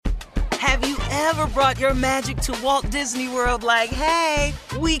Have you ever brought your magic to Walt Disney World like, hey,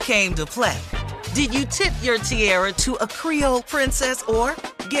 we came to play? Did you tip your tiara to a Creole princess or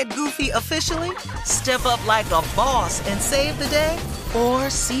get goofy officially? Step up like a boss and save the day? Or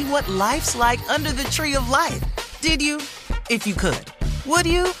see what life's like under the tree of life? Did you? If you could. Would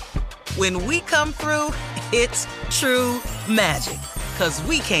you? When we come through, it's true magic. 'Cause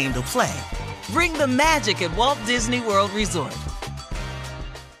we came to play. Bring the magic at Walt Disney World Resort.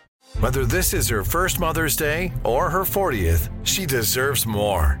 Whether this is her first Mother's Day or her 40th, she deserves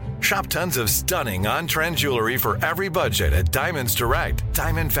more. Shop tons of stunning on-trend jewelry for every budget at Diamonds Direct.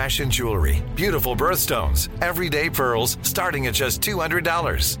 Diamond fashion jewelry, beautiful birthstones, everyday pearls starting at just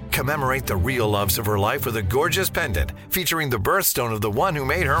 $200. Commemorate the real loves of her life with a gorgeous pendant featuring the birthstone of the one who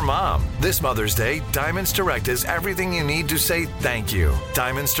made her mom. This Mother's Day, Diamonds Direct is everything you need to say thank you.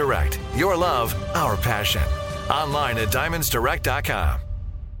 Diamonds Direct, your love, our passion. Online at diamondsdirect.com.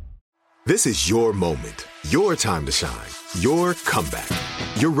 This is your moment, your time to shine, your comeback.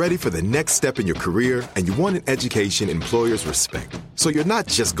 You're ready for the next step in your career, and you want an education employers respect. So you're not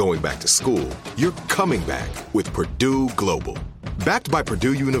just going back to school, you're coming back with Purdue Global. Backed by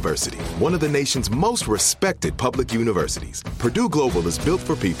Purdue University, one of the nation's most respected public universities, Purdue Global is built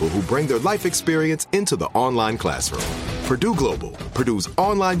for people who bring their life experience into the online classroom. Purdue Global, Purdue's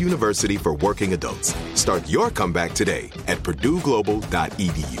online university for working adults. Start your comeback today at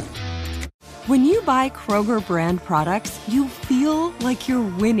purdueglobal.edu. When you buy Kroger brand products, you feel like you're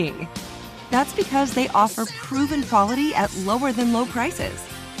winning. That's because they offer proven quality at lower than low prices.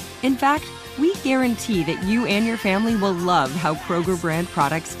 In fact, we guarantee that you and your family will love how Kroger brand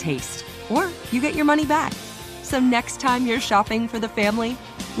products taste, or you get your money back. So next time you're shopping for the family,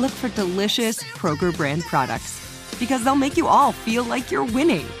 look for delicious Kroger brand products, because they'll make you all feel like you're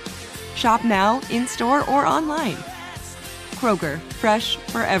winning. Shop now, in-store, or online. Kroger, fresh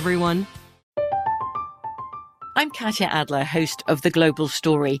for everyone. I'm Katya Adler, host of The Global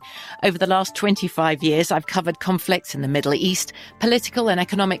Story. Over the last 25 years, I've covered conflicts in the Middle East, political and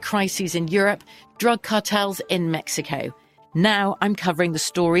economic crises in Europe, drug cartels in Mexico. Now I'm covering the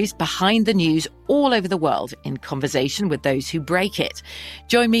stories behind the news all over the world in conversation with those who break it.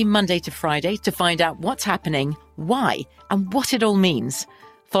 Join me Monday to Friday to find out what's happening, why, and what it all means.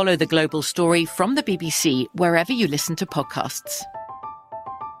 Follow The Global Story from the BBC wherever you listen to podcasts.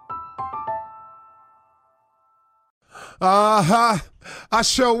 I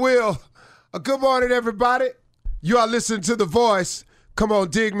sure will. Good morning, everybody. You are listening to The Voice. Come on,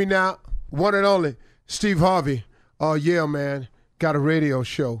 dig me now. One and only, Steve Harvey. Oh, yeah, man. Got a radio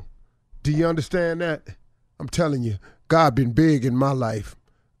show. Do you understand that? I'm telling you, God been big in my life.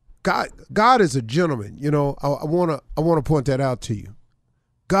 God is a gentleman. You know, I wanna point that out to you.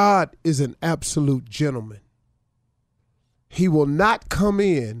 God is an absolute gentleman. He will not come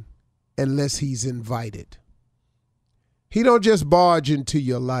in unless he's invited. He don't just barge into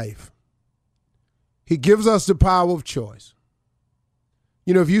your life. He gives us the power of choice.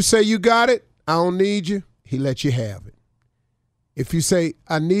 You know, if you say you got it, I don't need you, he lets you have it. If you say,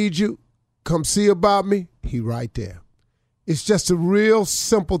 I need you, come see about me, he right there. It's just a real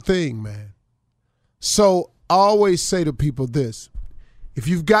simple thing, man. So I always say to people this, if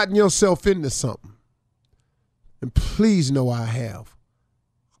you've gotten yourself into something, and please know I have,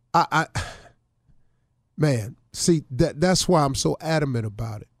 man, see, that's why I'm so adamant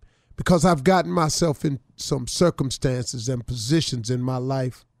about it. Because I've gotten myself in some circumstances and positions in my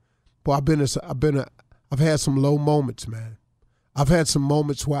life. Boy, I've had some low moments, man. I've had some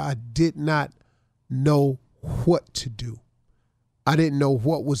moments where I did not know what to do. I didn't know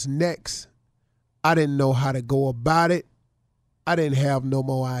what was next. I didn't know how to go about it. I didn't have no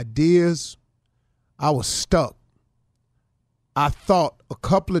more ideas. I was stuck. I thought a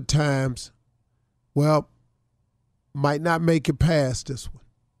couple of times, well, might not make it past this one.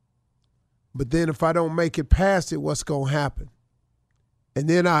 But then if I don't make it past it, what's going to happen? And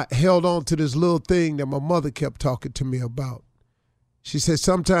then I held on to this little thing that my mother kept talking to me about. She said,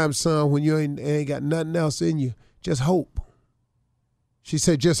 sometimes, son, when you ain't got nothing else in you, just hope. She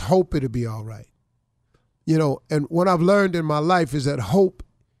said, just hope it'll be all right. You know, and what I've learned in my life is that hope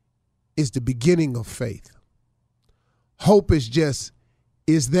is the beginning of faith. Hope is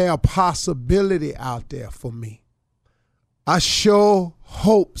there a possibility out there for me? I sure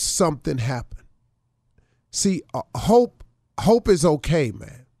hope something happened. See, hope is okay,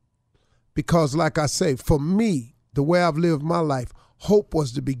 man. Because like I say, for me, the way I've lived my life, hope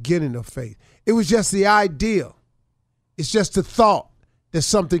was the beginning of faith. It was just the idea. It's just the thought that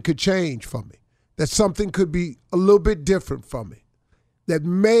something could change for me, that something could be a little bit different for me, that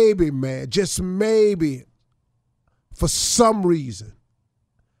maybe, man, just maybe, for some reason,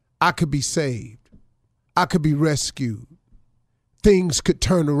 I could be saved. I could be rescued. Things could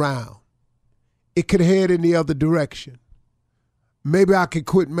turn around. It could head in the other direction. Maybe I could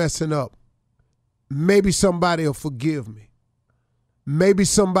quit messing up. Maybe somebody will forgive me. Maybe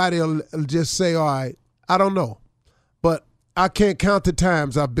somebody will just say, all right, I don't know. But I can't count the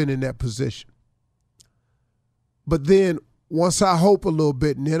times I've been in that position. But then once I hope a little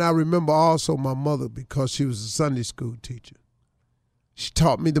bit, and then I remember also my mother, because she was a Sunday school teacher. She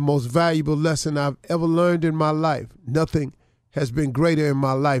taught me the most valuable lesson I've ever learned in my life. Nothing has been greater in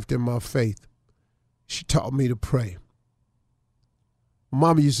my life than my faith. She taught me to pray.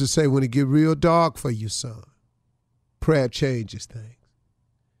 Mama used to say, when it get real dark for you, son, prayer changes things.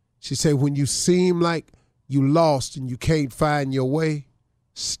 She said, when you seem like you lost and you can't find your way,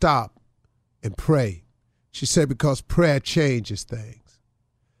 stop and pray. She said, because prayer changes things.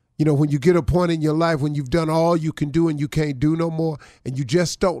 You know, when you get a point in your life when you've done all you can do and you can't do no more and you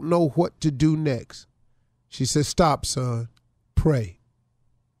just don't know what to do next, she said, stop, son, pray.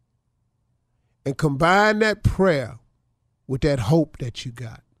 And combine that prayer with that hope that you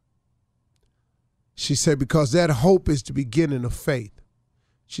got. She said, because that hope is the beginning of faith.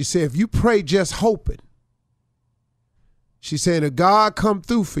 She said, if you pray just hoping, she said, if God come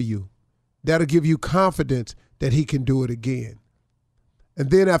through for you, that'll give you confidence that he can do it again. And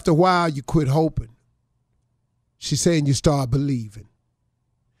then after a while, you quit hoping. She's saying you start believing.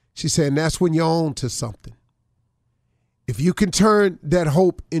 She's saying that's when you're on to something. If you can turn that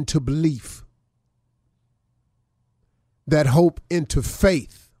hope into belief, that hope into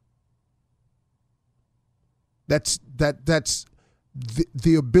faith, that's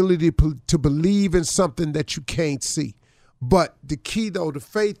the ability to believe in something that you can't see. But the key, though, to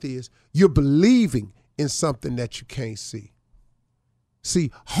faith is you're believing in something that you can't see.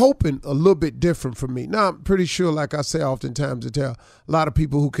 See, hoping a little bit different from me. Now, I'm pretty sure, like I say oftentimes, I tell a lot of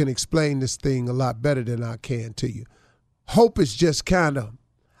people who can explain this thing a lot better than I can to you. Hope is just kind of,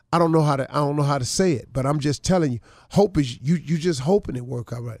 I don't know how to say it, but I'm just telling you, hope is you just hoping it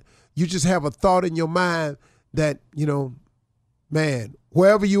work out right. You just have a thought in your mind that, you know, man,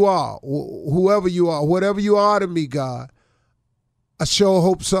 wherever you are, whoever you are, whatever you are to me, God, I sure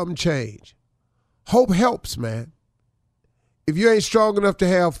hope something change. Hope helps, man. If you ain't strong enough to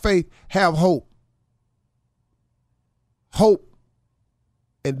have faith, have hope. Hope.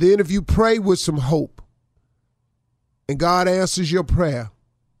 And then if you pray with some hope and God answers your prayer,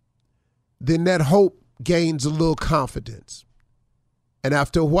 then that hope gains a little confidence. And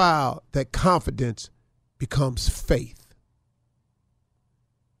after a while, that confidence becomes faith.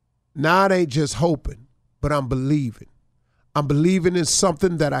 Now it ain't just hoping, but I'm believing. I'm believing in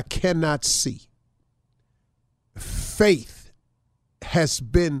something that I cannot see. Faith has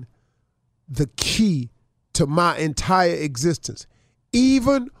been the key to my entire existence,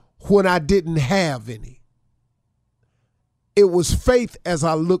 even when I didn't have any. It was faith, as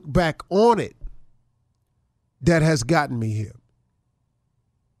I look back on it, that has gotten me here.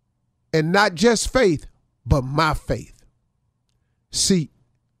 And not just faith, but my faith. See,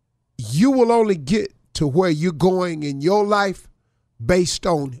 you will only get to where you're going in your life based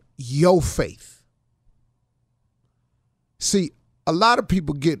on your faith. See, a lot of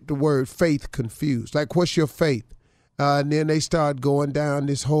people get the word faith confused. Like, what's your faith? And then they start going down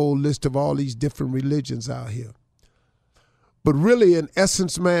this whole list of all these different religions out here. But really, in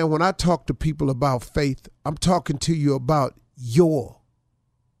essence, man, when I talk to people about faith, I'm talking to you about your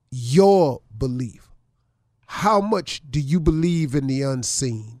belief. How much do you believe in the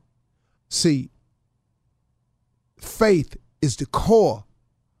unseen? See, faith is the core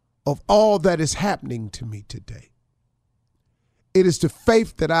of all that is happening to me today. It is the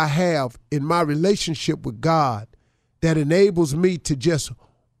faith that I have in my relationship with God that enables me to just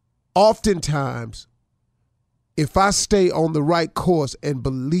oftentimes, if I stay on the right course and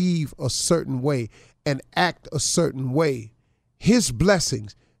believe a certain way and act a certain way, his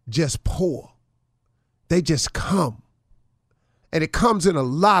blessings just pour. They just come. And it comes in a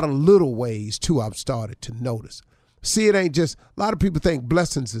lot of little ways, too, I've started to notice. See, it ain't just, a lot of people think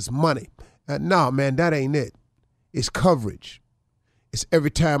blessings is money. No, man, that ain't it. It's coverage. It's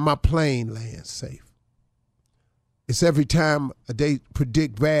every time my plane lands safe. It's every time they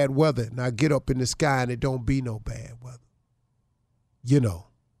predict bad weather and I get up in the sky and it don't be no bad weather. You know,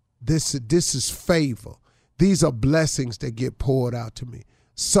 this is favor. These are blessings that get poured out to me.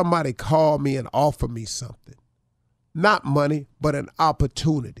 Somebody call me and offer me something. Not money, but an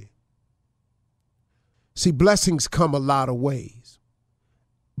opportunity. See, blessings come a lot of ways.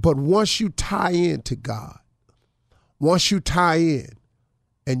 But once you tie into God, once you tie in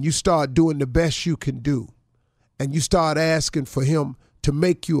and you start doing the best you can do, and you start asking for him to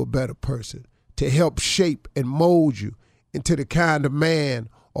make you a better person, to help shape and mold you into the kind of man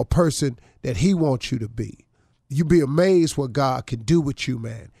or person that he wants you to be. You'd be amazed what God can do with you,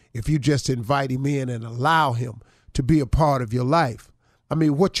 man, if you just invite him in and allow him to be a part of your life. I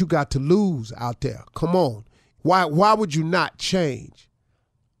mean, what you got to lose out there? Come on. Why would you not change?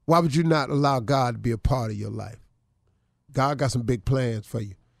 Why would you not allow God to be a part of your life? God got some big plans for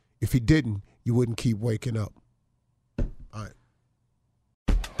you. If he didn't, you wouldn't keep waking up. All right.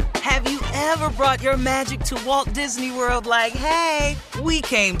 Have you ever brought your magic to Walt Disney World like, hey, we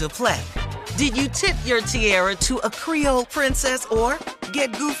came to play? Did you tip your tiara to a Creole princess or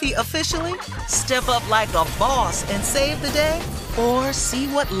get goofy officially? Step up like a boss and save the day? Or see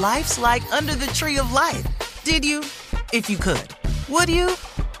what life's like under the tree of life? Did you? If you could. Would you?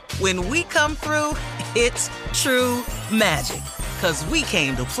 When we come through, it's true magic. 'Cause we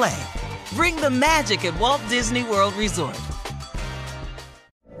came to play. Bring the magic at Walt Disney World Resort.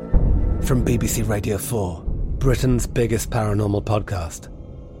 From BBC Radio 4, Britain's biggest paranormal podcast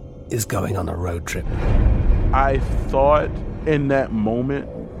is going on a road trip. I thought in that moment,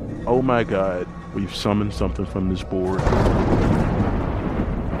 oh my God, we've summoned something from this board.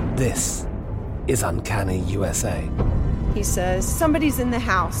 This is Uncanny USA. He says, somebody's in the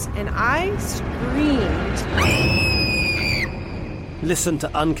house, and I screamed. Listen to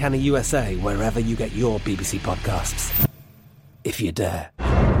Uncanny USA wherever you get your BBC podcasts, if you dare.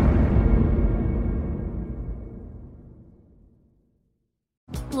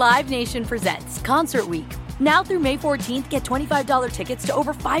 Live Nation presents Concert Week. Now through May 14th, get $25 tickets to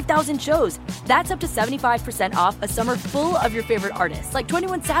over 5,000 shows. That's up to 75% off a summer full of your favorite artists like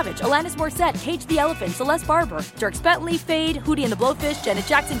 21 Savage, Alanis Morissette, Cage the Elephant, Celeste Barber, Dierks Bentley, Fade, Hootie and the Blowfish, Janet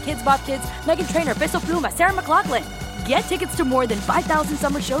Jackson, Kidz Bop Kids, Meghan Trainor, Peso Pluma, Sarah McLachlan. Get tickets to more than 5,000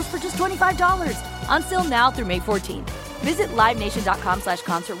 summer shows for just $25. On sale now through May 14th. Visit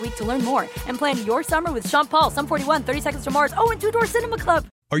LiveNation.com/Concert Week to learn more and plan your summer with Sean Paul, Sum 41, 30 Seconds to Mars, and Two Door Cinema Club.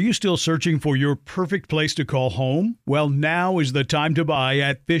 Are you still searching for your perfect place to call home? Well, now is the time to buy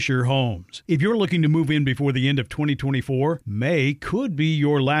at Fisher Homes. If you're looking to move in before the end of 2024, May could be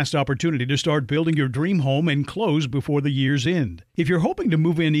your last opportunity to start building your dream home and close before the year's end. If you're hoping to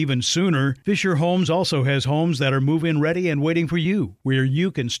move in even sooner, Fisher Homes also has homes that are move-in ready and waiting for you, where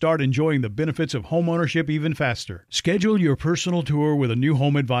you can start enjoying the benefits of homeownership even faster. Schedule your personal tour with a new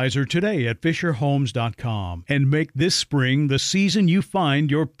home advisor today at FisherHomes.com and make this spring the season you find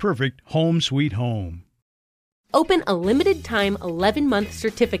your perfect home sweet home. Open a limited-time 11-month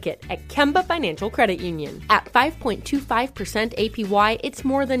certificate at Kemba Financial Credit Union. At 5.25% APY, it's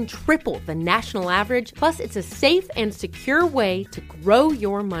more than triple the national average, plus it's a safe and secure way to grow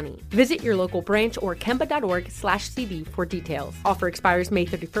your money. Visit your local branch or kemba.org/cb for details. Offer expires May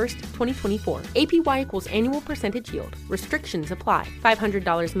 31st, 2024. APY equals annual percentage yield. Restrictions apply.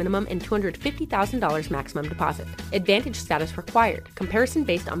 $500 minimum and $250,000 maximum deposit. Advantage status required. Comparison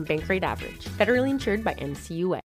based on bank rate average. Federally insured by NCUA.